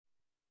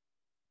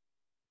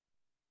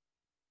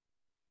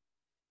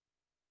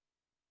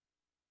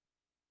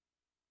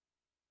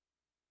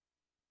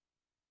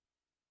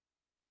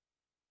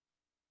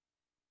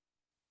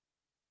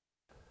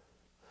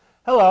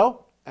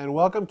Hello, and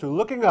welcome to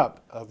Looking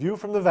Up, A View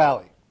from the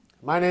Valley.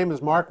 My name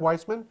is Mark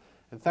Weissman,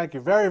 and thank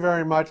you very,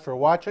 very much for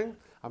watching.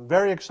 I'm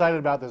very excited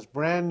about this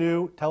brand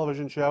new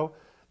television show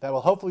that will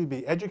hopefully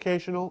be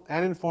educational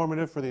and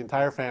informative for the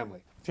entire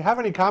family. If you have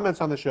any comments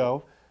on the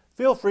show,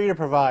 feel free to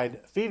provide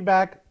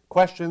feedback,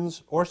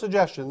 questions, or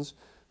suggestions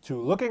to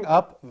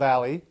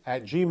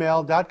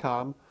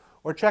lookingupvalley@gmail.com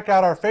or check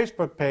out our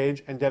Facebook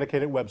page and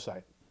dedicated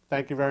website.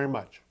 Thank you very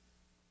much.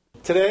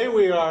 Today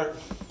we are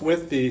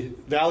with the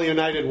Valley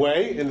United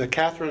Way in the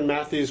Catherine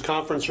Matthews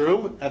Conference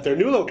Room at their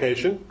new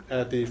location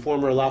at the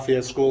former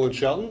Lafayette School in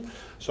Shelton.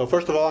 So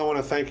first of all, I want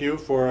to thank you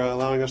for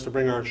allowing us to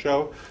bring our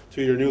show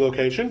to your new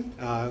location.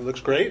 It looks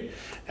great.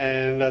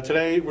 And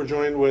today we're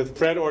joined with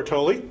Fred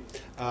Ortoli,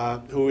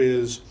 who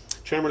is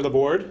Chairman of the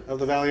Board of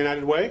the Valley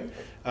United Way,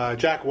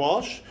 Jack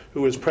Walsh,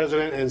 who is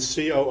President and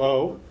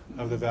COO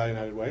of the Valley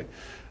United Way,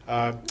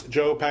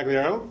 Joe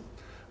Pagliaro,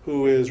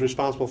 who is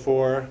responsible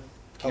for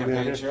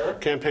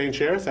Campaign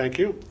Chair, thank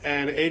you.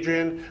 And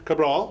Adrian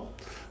Cabral,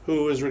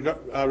 who is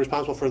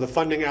responsible for the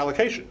funding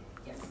allocation.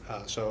 Yes.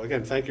 So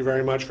again, thank you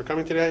very much for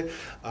coming today.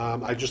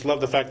 I just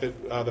love the fact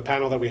that the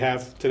panel that we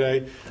have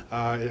today,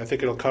 I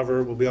think we'll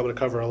be able to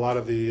cover a lot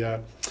of the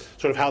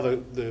sort of how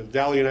the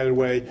Valley United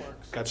Way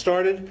got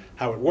started,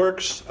 how it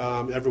works,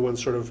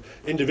 everyone's sort of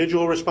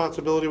individual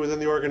responsibility within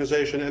the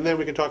organization, and then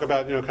we can talk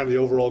about kind of the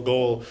overall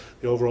goal,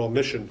 the overall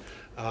mission.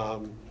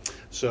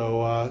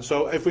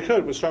 So if we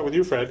could, we'll start with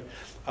you, Fred.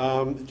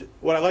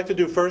 What I'd like to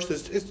do first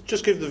is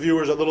just give the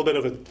viewers a little bit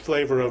of a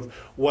flavor of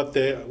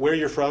where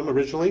you're from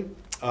originally,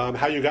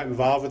 how you got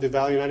involved with the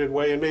Valley United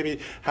Way, and maybe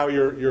how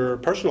your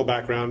personal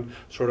background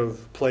sort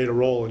of played a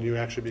role in you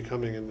actually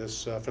becoming in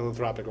this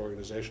philanthropic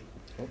organization.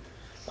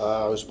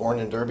 I was born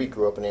in Derby,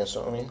 grew up in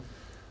Ansonia,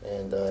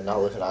 and now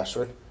live in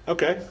Oxford.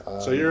 Okay,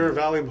 so you're a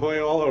Valley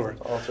boy all over.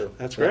 All through.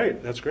 That's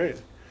great. That's great.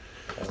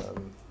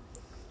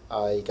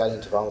 I got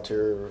into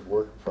volunteer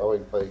work probably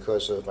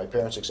because of my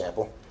parents'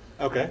 example.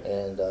 Okay.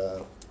 And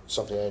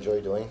something I enjoy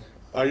doing.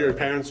 Are your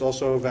parents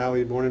also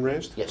Valley born and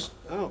raised? Yes.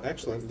 Oh,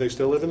 excellent. They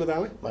still live in the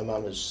Valley? My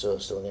mom is still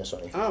in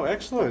Ansonia. Oh,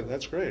 excellent.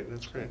 That's great.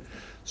 That's great.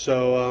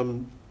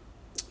 So,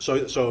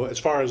 so as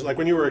far as, like,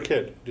 when you were a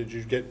kid, did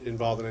you get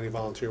involved in any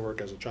volunteer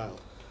work as a child?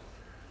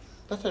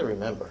 Not that I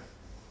remember.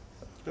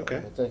 Okay.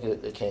 I think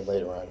it came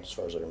later on, as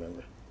far as I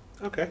remember.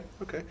 Okay,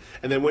 okay.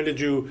 And then when did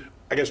you,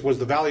 I guess, was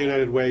the Valley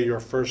United Way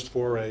your first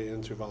foray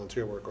into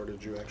volunteer work, or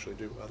did you actually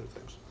do other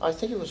things? I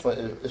think it was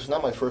if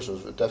not my first, it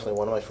was definitely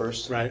one of my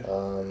first. Right.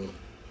 I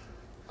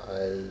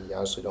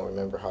honestly don't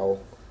remember how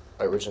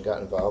I originally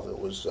got involved. It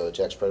was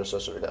Jack's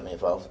predecessor that got me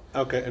involved.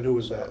 Okay, and who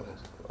was that?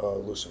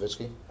 Lou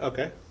Savitsky.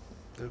 Okay,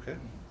 okay.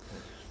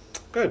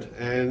 Good.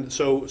 And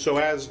so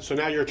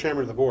now you're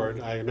chairman of the board.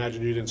 I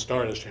imagine you didn't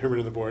start as chairman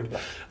of the board.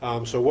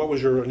 So what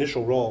was your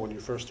initial role when you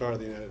first started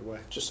the United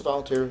Way? Just a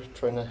volunteer,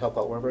 trying to help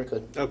out wherever I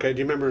could. Okay. Do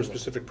you remember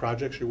specific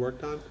projects you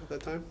worked on at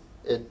that time?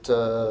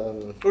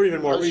 Or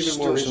even more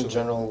recently. Some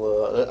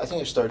general. I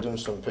think I started doing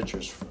some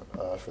pictures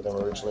for them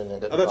originally.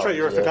 And oh, that's right.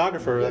 You're a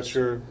photographer. Yes. That's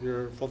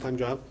your full-time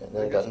job. And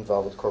then I got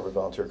involved with Corporate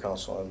Volunteer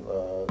Council on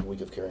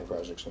Week of Caring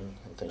projects and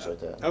things like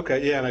that.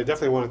 Okay. Yeah, and I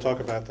definitely want to talk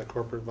about the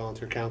Corporate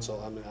Volunteer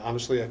Council. I mean,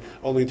 honestly,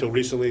 only until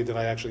recently did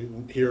I actually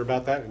hear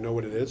about that and know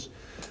what it is.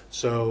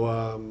 So,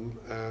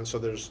 and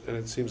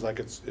it seems like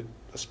it's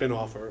a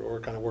spin-off or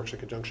kind of works in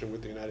conjunction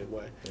with the United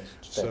Way. Yes,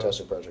 it's a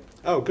fantastic project.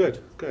 Oh, good.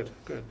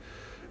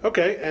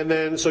 Okay, and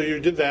then so you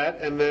did that,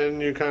 and then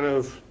you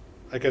how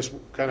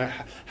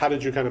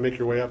did you kind of make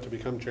your way up to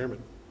become chairman?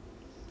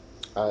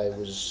 I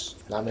was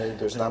nominated.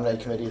 There's a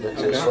nominating committee that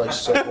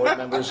selects board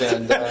members,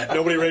 and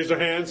nobody raised their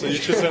hand, so you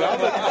just said,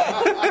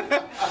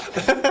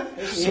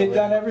 You had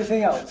done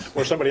everything else.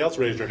 Or somebody else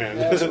raised their hand.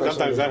 Yeah,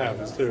 sometimes that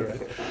happens too,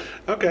 right?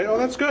 Okay, oh,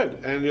 that's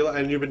good. And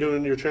you've been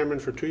doing your chairman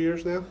for 2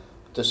 years now?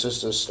 This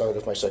is the start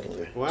of my second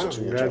year. Wow,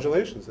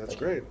 congratulations. That's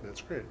great.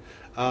 That's great.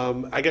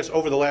 I guess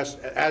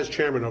as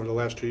chairman over the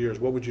last 2 years,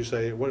 what would you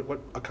say,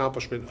 what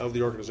accomplishment of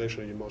the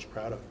organization are you most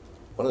proud of?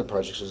 One of the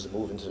projects is the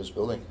move into this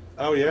building.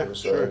 Oh, yeah, it was,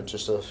 sure.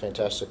 Just a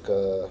fantastic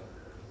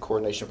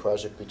coordination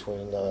project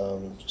between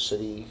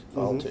city,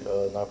 volunteer,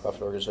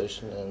 nonprofit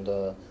organization, and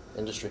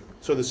industry.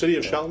 So the city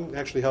of Shelton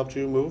actually helped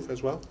you move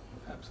as well?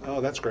 Absolutely.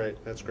 Oh, that's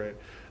great. That's great.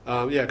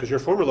 Yeah, because your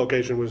former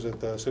location was at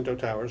the Cinto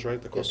Towers,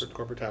 right? The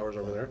corporate towers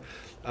over there.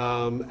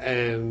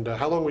 And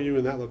how long were you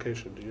in that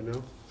location? Do you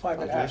know?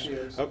 5.5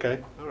 years.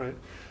 Okay, all right.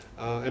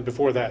 And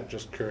before that,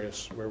 just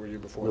curious, where were you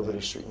before that?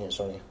 Liberty Street in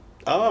Ansonia.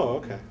 Oh,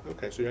 okay.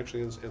 Okay, so you're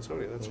actually in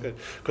Ansonia. That's good.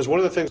 Because one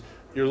of the things,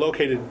 you're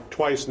located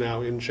twice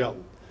now in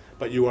Shelton,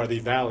 but you are the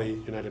Valley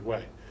United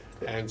Way.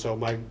 And so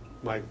my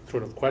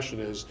sort of question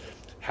is,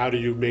 how do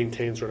you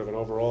maintain sort of an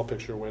overall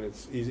picture when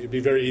it's easy? It'd be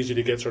very easy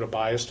to get sort of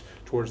biased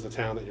towards the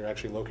town that you're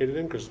actually located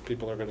in, because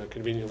people are going to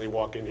conveniently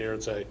walk in here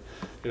and say,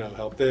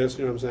 help this,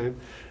 you know what I'm saying?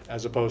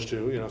 As opposed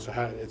to, so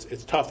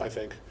it's tough, I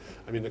think.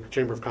 I mean, the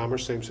Chamber of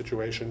Commerce, same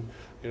situation,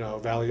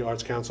 Valley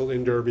Arts Council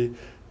in Derby,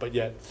 but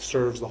yet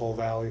serves the whole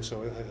valley.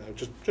 So I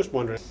just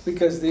wondering.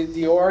 Because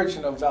the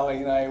origin of Valley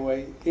United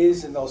Way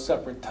is in those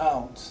separate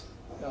towns.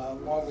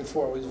 long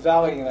before it was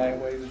Valley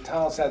United Way. The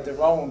towns had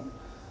their own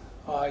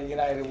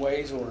United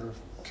Ways or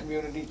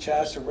community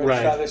chests or Red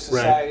Right, Feather right.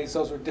 Societies.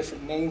 Those were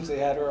different names they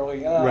had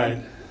early on. Right.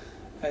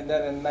 And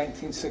then in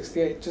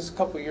 1968, just a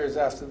couple of years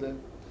after the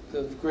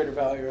Greater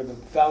Valley or the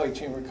Valley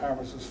Chamber of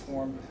Commerce was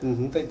formed,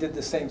 Mhm. they did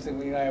the same thing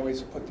with United Ways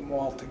to put them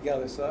all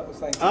together. So that was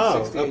Oh,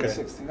 1968, okay.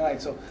 69.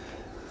 So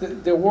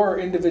there were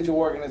individual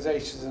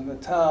organizations in the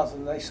towns,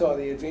 and they saw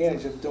the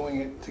advantage of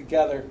doing it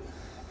together.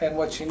 And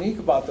what's unique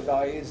about the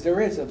Valley is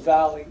there is a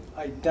Valley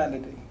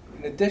identity.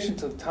 In addition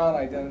to the town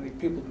identity,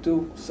 people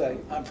do say,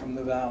 I'm from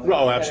the Valley. Oh,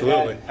 And it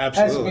absolutely, has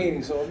absolutely.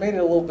 meaning, so it made it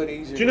a little bit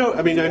easier. Do you know,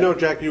 I mean, I know,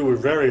 Jack, you were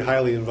very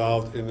highly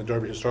involved in the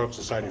Derby Historical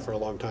Society for a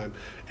long time.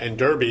 And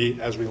Derby,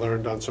 as we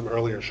learned on some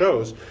earlier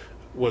shows,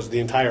 was the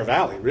entire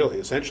valley, really,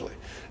 essentially.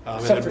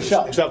 Except and for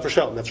Shelton. Except for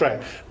Shelton, that's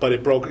right. But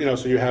it broke,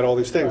 so you had all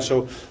these things.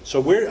 Right.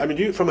 So where, I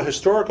mean, from a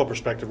historical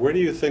perspective, where do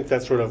you think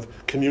that sort of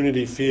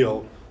community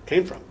feel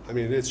came from? I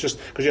mean, it's just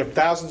because you have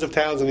thousands of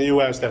towns in the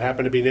U.S. that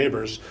happen to be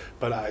neighbors,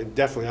 but I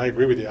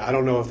agree with you. I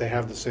don't know if they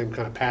have the same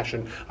kind of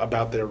passion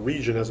about their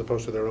region as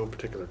opposed to their own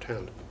particular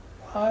town.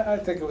 I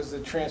think it was the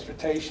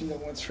transportation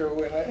that went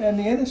through and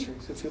the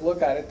industries. If you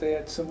look at it, they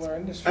had similar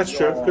industries. That's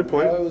true. all along. Good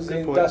point. It was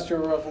Good the point.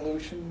 Industrial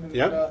Revolution. And,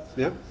 Yep,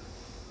 yep.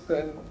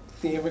 and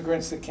the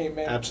immigrants that came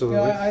in. Absolutely.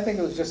 I think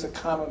it was just a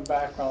common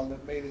background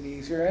that made it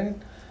easier.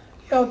 And,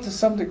 to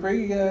some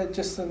degree,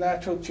 just the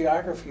natural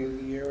geography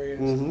of the area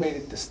has Mhm. made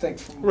it distinct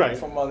from, Right.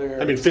 from other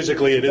areas. I mean,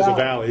 physically it is a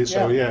valley,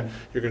 so Yeah. yeah,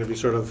 you're going to be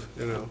sort of,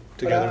 But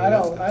together. I in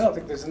that don't sense.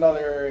 think there's another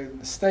area in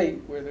the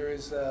state where there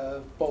is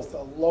both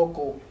a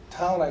local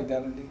town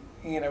identity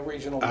and a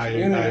regional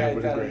community I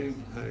would identity agree.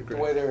 I agree.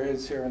 the way there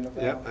is here in the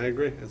valley. Yeah, I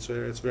agree. It's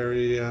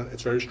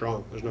very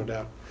strong. There's no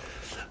doubt.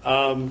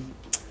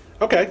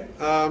 Okay,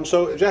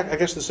 so Jack, I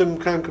guess there's some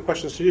kind of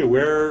questions to you.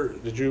 Where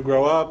did you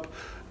grow up?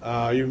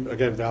 You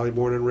again, Valley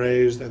born and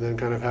raised, and then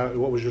kind of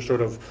what was your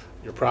sort of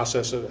your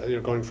process of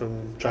going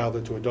from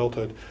childhood to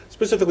adulthood,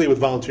 specifically with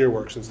volunteer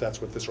work, since that's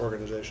what this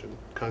organization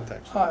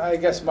context. I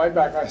guess my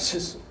background is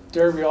just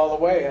Derby all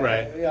the way.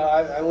 Right.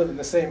 I live in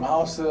the same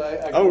house that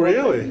I Oh, grew up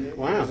really? in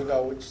Wow. years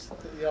ago, which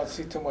you don't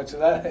see too much of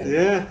that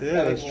Yeah,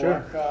 that's true.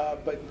 anymore.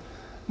 But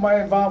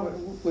my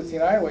involvement with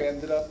United Way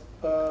ended up,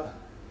 well,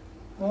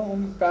 let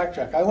me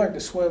backtrack. I learned to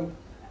swim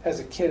as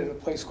a kid at a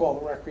place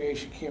called the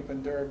Recreation Camp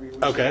in Derby.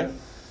 Which Okay.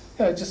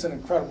 is, just an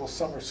incredible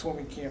summer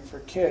swimming camp for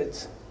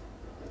kids.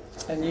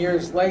 And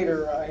years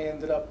later, I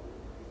ended up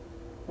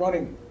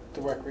running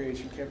the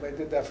recreation camp. I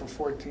did that for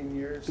 14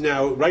 years.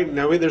 Now, right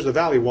now, there's the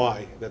Valley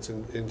Y that's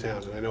in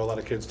town, and I know a lot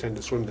of kids tend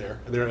to swim there,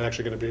 and they're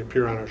actually going to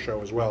appear on our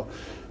show as well.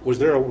 Was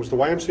the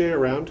YMCA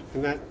around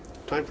in that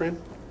time frame?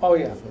 Oh,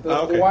 yeah.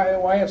 Oh, okay. The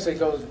YMCA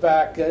goes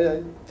back.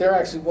 They're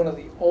actually one of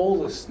the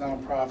oldest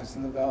nonprofits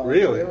in the Valley.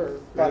 Really? They were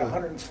about Really?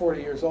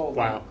 140 years old.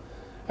 Wow.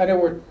 And there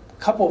were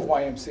a couple of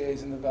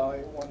YMCAs in the Valley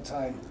at one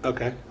time.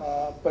 Okay.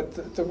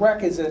 But the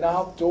rec is an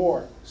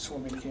outdoor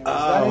swimming camp. It's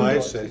not Oh, I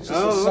indoors. see. It's just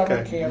Oh, a summer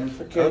okay. camp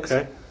for kids.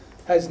 Okay.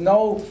 Has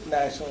no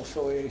national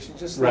affiliation,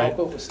 just Right.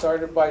 local. It was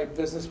started by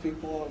business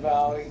people in the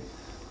Valley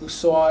who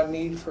saw a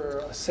need for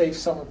a safe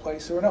summer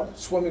place. There were no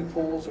swimming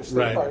pools or state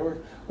Right. parks.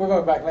 We're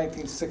going back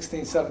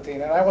 1916,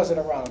 17, and I wasn't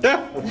around.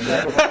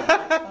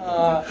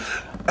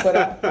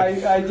 But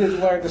I did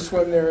learn to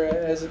swim there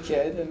as a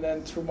kid, and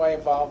then through my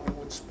involvement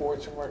with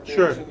sports and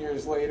recreation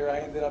years later, I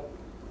ended up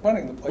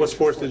running the place. What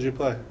sports did you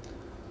play?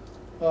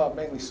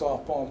 Mainly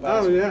softball and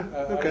Oh, basketball. yeah,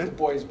 I okay. was the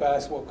boys'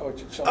 basketball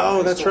coach at Shelton Oh,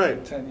 High that's School right.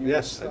 for 10 years.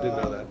 Yes, I did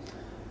know that.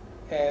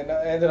 And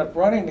I ended up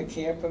running the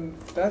camp, and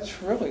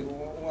that's really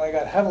when I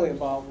got heavily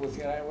involved with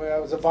United Way. I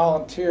was a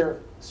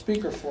volunteer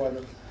speaker for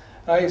them.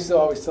 And I used to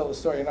always tell the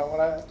story.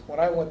 When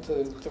I went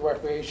to the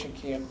recreation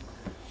camp,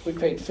 we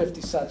paid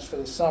 50 cents for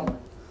the summer.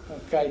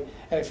 Okay,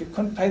 and if you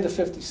couldn't pay the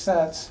 50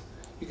 cents,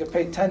 you could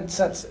pay 10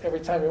 cents every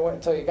time you went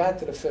until you got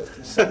to the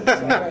 50 cents.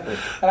 Okay?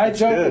 And I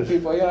joke with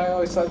people. I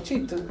always thought, gee,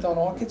 don't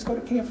all kids go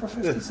to camp for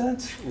 50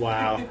 cents?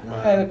 Wow.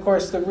 And of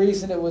course, the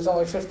reason it was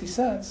only 50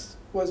 cents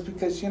was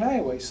because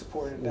United Way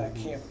supported that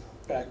camp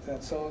back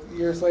then. So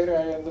years later,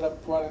 I ended up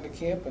running the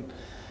camp, and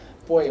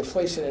boy,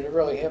 inflation had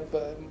really hit.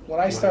 But when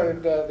I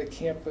started the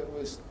camp, it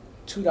was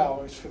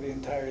 $2 for the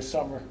entire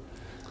summer.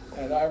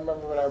 And I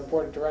remember at our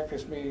board of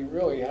directors meeting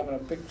really having a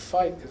big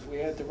fight because we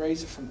had to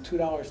raise it from $2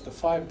 to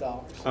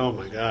 $5. Oh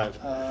my God,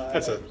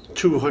 that's a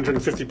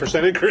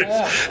 250% increase.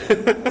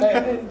 Yeah.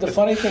 And the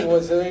funny thing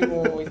was that even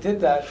when we did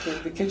that,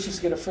 the kids used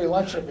to get a free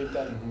lunch every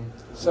day.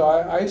 So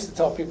I used to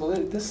tell people,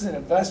 this is an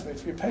investment.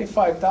 If you pay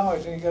 $5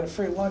 and you get a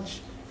free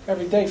lunch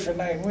every day for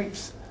 9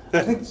 weeks,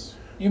 I think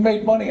you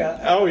made money on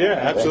it. Oh yeah,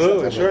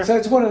 absolutely, sure. So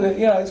it's one of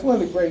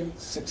the great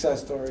success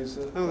stories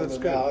of that's the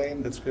good. Valley.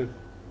 And That's good.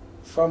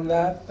 from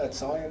that's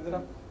how I ended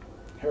up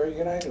here at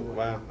United Way.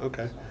 Wow.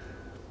 Okay.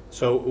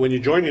 So when you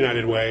joined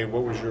United Way,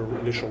 what was your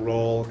initial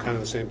role? Kind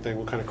of the same thing.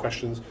 What kind of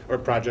questions or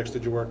projects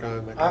did you work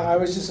on? That kind I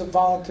was just a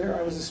volunteer.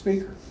 I was a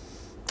speaker.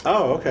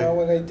 Oh, okay.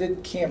 When they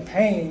did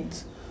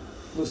campaigns,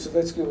 Lou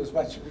Savitsky was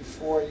mentioned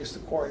before. He used to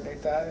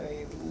coordinate that, and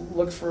he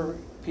looked for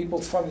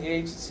people from the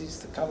agencies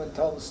to come and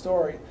tell the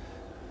story.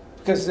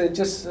 Because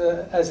just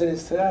as it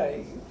is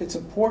today, it's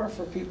important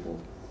for people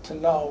to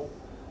know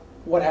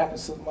what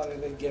happens to the money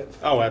they give.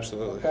 Oh,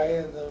 absolutely. Okay,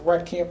 and the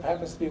rec camp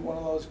happens to be one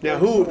of those. Now,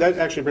 great that sources.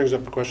 actually brings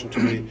up a question to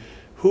me.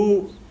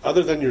 Who,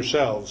 other than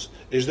yourselves,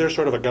 is there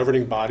sort of a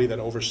governing body that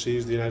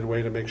oversees the United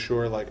Way to make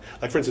sure, like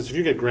for instance, if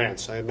you get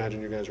grants, I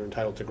imagine you guys are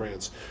entitled to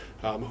grants.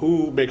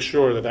 Who makes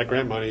sure that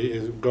grant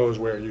money goes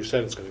where you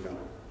said it's going to go?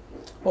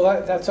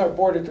 Well, that's our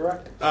board of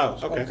directors. Oh,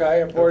 okay.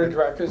 Okay, our board of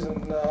directors,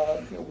 and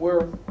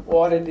we're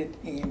audited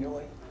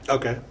annually.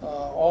 Okay.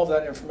 All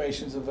that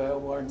information is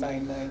available, our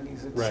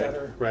 990s, et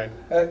cetera. Right.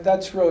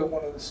 That's really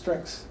one of the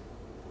strengths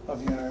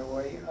of United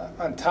Way.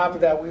 On top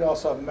of that, we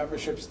also have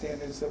membership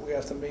standards that we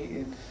have to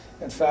meet.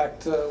 In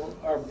fact,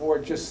 our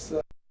board just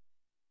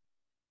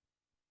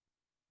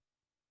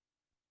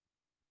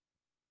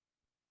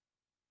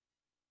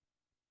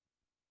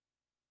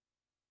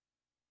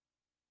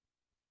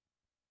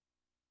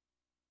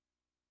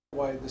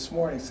this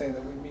morning saying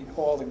that we meet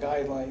all the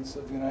guidelines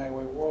of United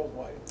Way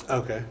worldwide.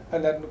 Okay.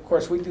 And then, of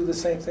course, we do the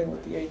same thing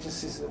with the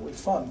agencies that we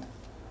fund.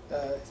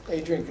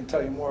 Adrian can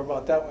tell you more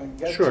about that when we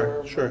get to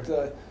her. Sure.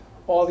 But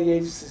all the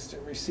agencies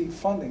that receive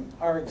funding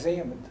are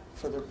examined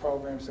for their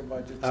programs, their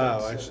budgets,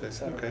 I et see.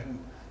 cetera. Okay. And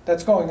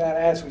that's going on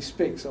as we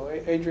speak. So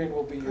Adrian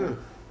will be your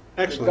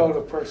Excellent.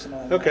 go-to person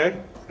on that.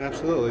 Okay,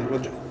 absolutely.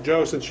 Well,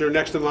 Joe, since you're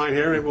next in line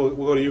here, maybe we'll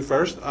go to you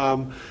first.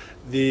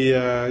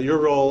 Your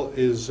role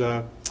is,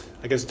 I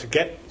guess, to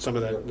get some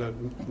of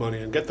that money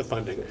and get the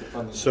funding.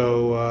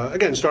 So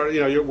again, start.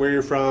 Where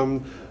you're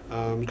from,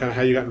 kind of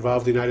how you got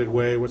involved in the United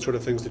Way. What sort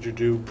of things did you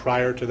do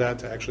prior to that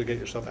to actually get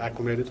yourself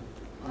acclimated?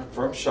 I'm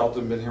from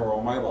Shelton, been here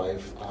all my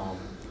life,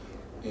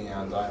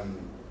 and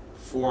I'm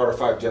 4 out of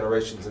 5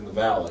 generations in the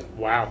valley.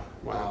 Wow.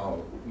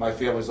 My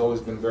family's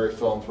always been very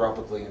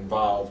philanthropically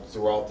involved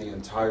throughout the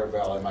entire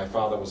valley. My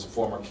father was a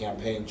former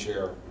campaign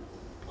chair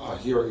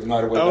here at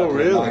United Way back in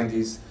the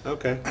 90s.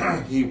 Okay.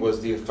 He was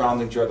the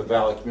founding chair of the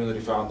Valley Community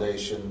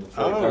Foundation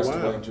before he passed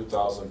away in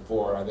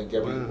 2004. And I think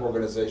every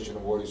organization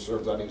and board he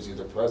served on, he was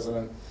either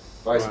president,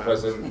 vice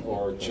president,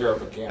 or chair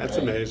of a campaign. That's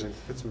amazing.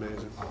 That's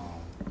amazing.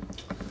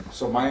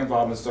 So my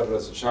involvement started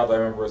as a child. I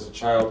remember as a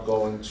child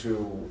going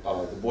to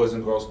the Boys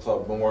and Girls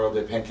Club Memorial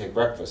Day pancake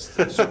breakfast,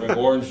 serving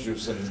orange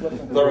juice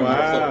and learning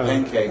how to flip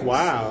pancakes.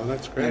 Wow,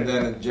 that's great. And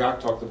then Jack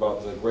talked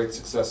about the great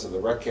success of the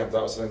rec camp.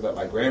 That was something that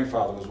my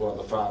grandfather was one of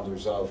the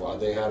founders of.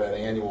 They had an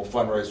annual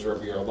fundraiser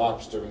every year,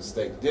 lobster and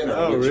steak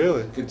dinner,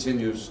 which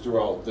continues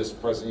throughout this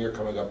present year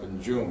coming up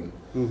in June.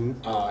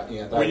 And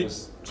I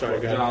was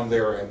down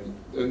there,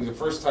 and the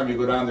first time you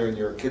go down there and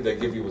you're a kid, they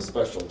give you a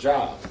special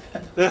job.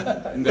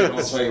 And they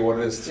don't tell you what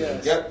it is till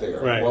you get there.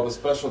 Right. Well, the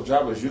special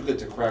job is you get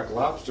to crack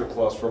lobster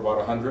claws for about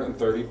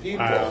 130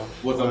 people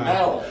with a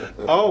mallet.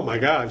 Oh my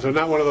God! So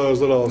not one of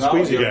those little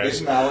squeezy guys.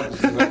 Big mallet,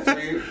 like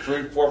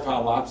 3-4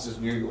 pound lobsters,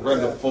 and you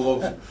end up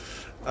full of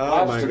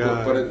lobster.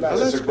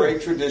 But it's a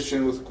great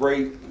tradition with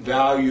great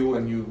value,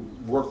 and you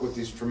work with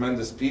these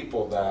tremendous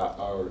people that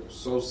are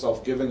so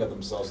self-giving of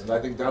themselves, and I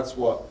think that's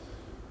what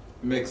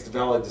makes the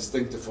Valley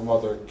distinctive from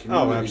other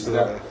communities.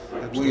 That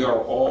we are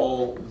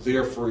all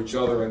there for each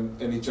other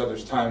in each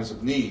other's times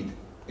of need.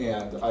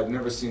 And I've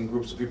never seen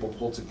groups of people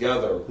pull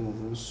together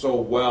so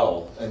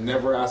well and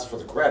never ask for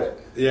the credit.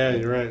 Yeah,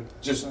 you're right.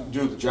 Just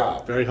do the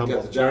job. Very humble.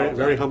 Get the job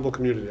Very humble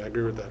community. I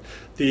agree with that.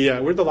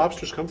 Where'd the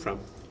lobsters come from?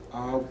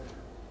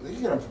 I think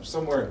you get them from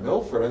somewhere in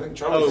Milford. I think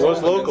Charlie it was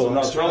Sullivan.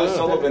 local. Charlie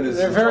Sullivan is.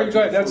 They're very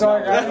good. That's all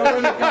I got. I know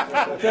where they come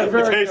from. They're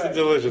very Tasted good.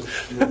 delicious.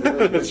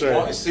 That's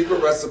right.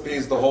 Secret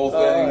recipes, the whole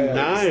thing.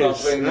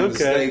 Nice. Stuffing and the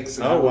steaks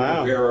and how we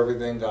prepare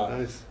everything.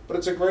 Nice. But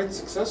it's a great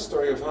success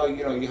story of how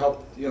you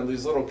help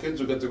these little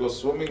kids who get to go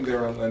swimming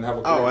there and have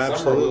a great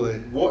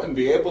summer. Wouldn't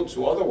be able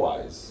to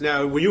otherwise.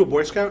 Now, were you a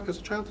Boy Scout as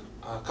a child?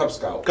 Cub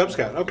Scout. Cub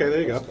Scout. Okay,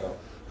 there you go. Scout.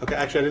 Okay,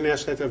 actually, I didn't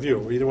ask that of you.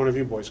 Were either one of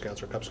you Boy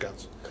Scouts or Cub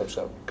Scouts? Cub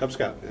Scout. Cub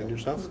Scout. And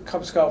yourself?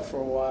 Cub Scout for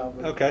a while.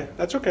 But Okay,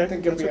 that's okay.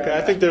 That's okay.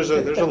 I think there's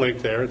a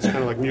link there. It's kind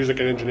of like music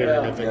and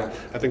engineering.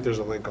 I think there's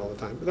a link all the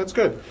time. But that's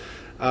good.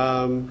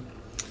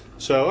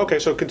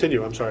 So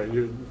continue. I'm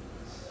sorry.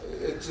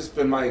 It's just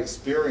been my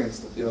experience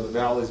that the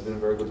Valley's been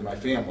very good to my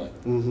family.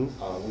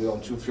 We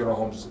own 2 funeral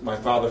homes. My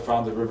father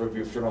founded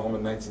Riverview Funeral Home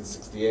in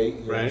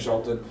 1968 here in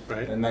Shelton.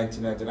 Right. In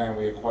 1999,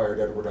 we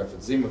acquired Edward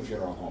F. Zima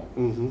Funeral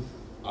Home.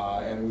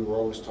 And we were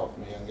always taught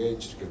from a young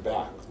age to give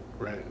back.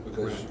 Right.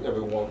 Because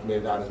everyone may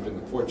not have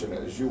been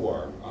fortunate as you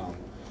are.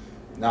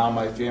 Now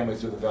my family,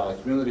 through the Valley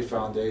Community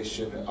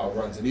Foundation,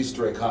 runs an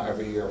Easter egg hunt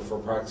every year for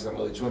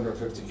approximately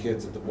 250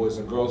 kids at the Boys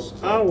and Girls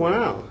Club. Oh,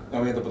 wow.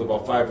 And we end up with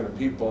about 500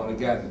 people. And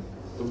again,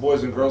 the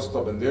Boys and Girls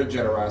Club, in their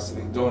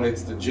generosity,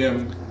 donates the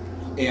gym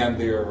and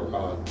their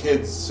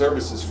kids'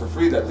 services for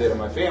free that day to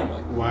my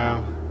family.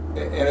 Wow.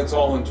 And it's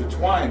all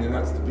intertwined, and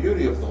that's the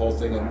beauty of the whole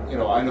thing.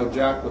 And I know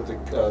Jack with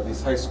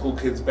these high school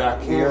kids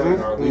back here in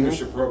our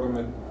leadership program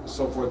and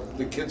so forth.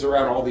 The kids are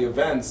at all the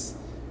events,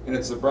 and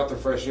it's a breath of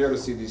fresh air to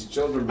see these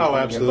children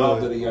becoming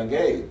involved at a young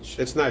age.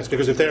 It's nice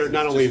because if they're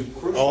not only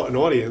an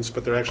audience,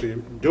 but they're actually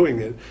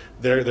doing it,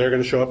 they're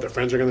going to show up. Their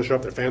friends are going to show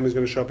up. Their family's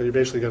going to show up, and you're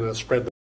basically going to spread the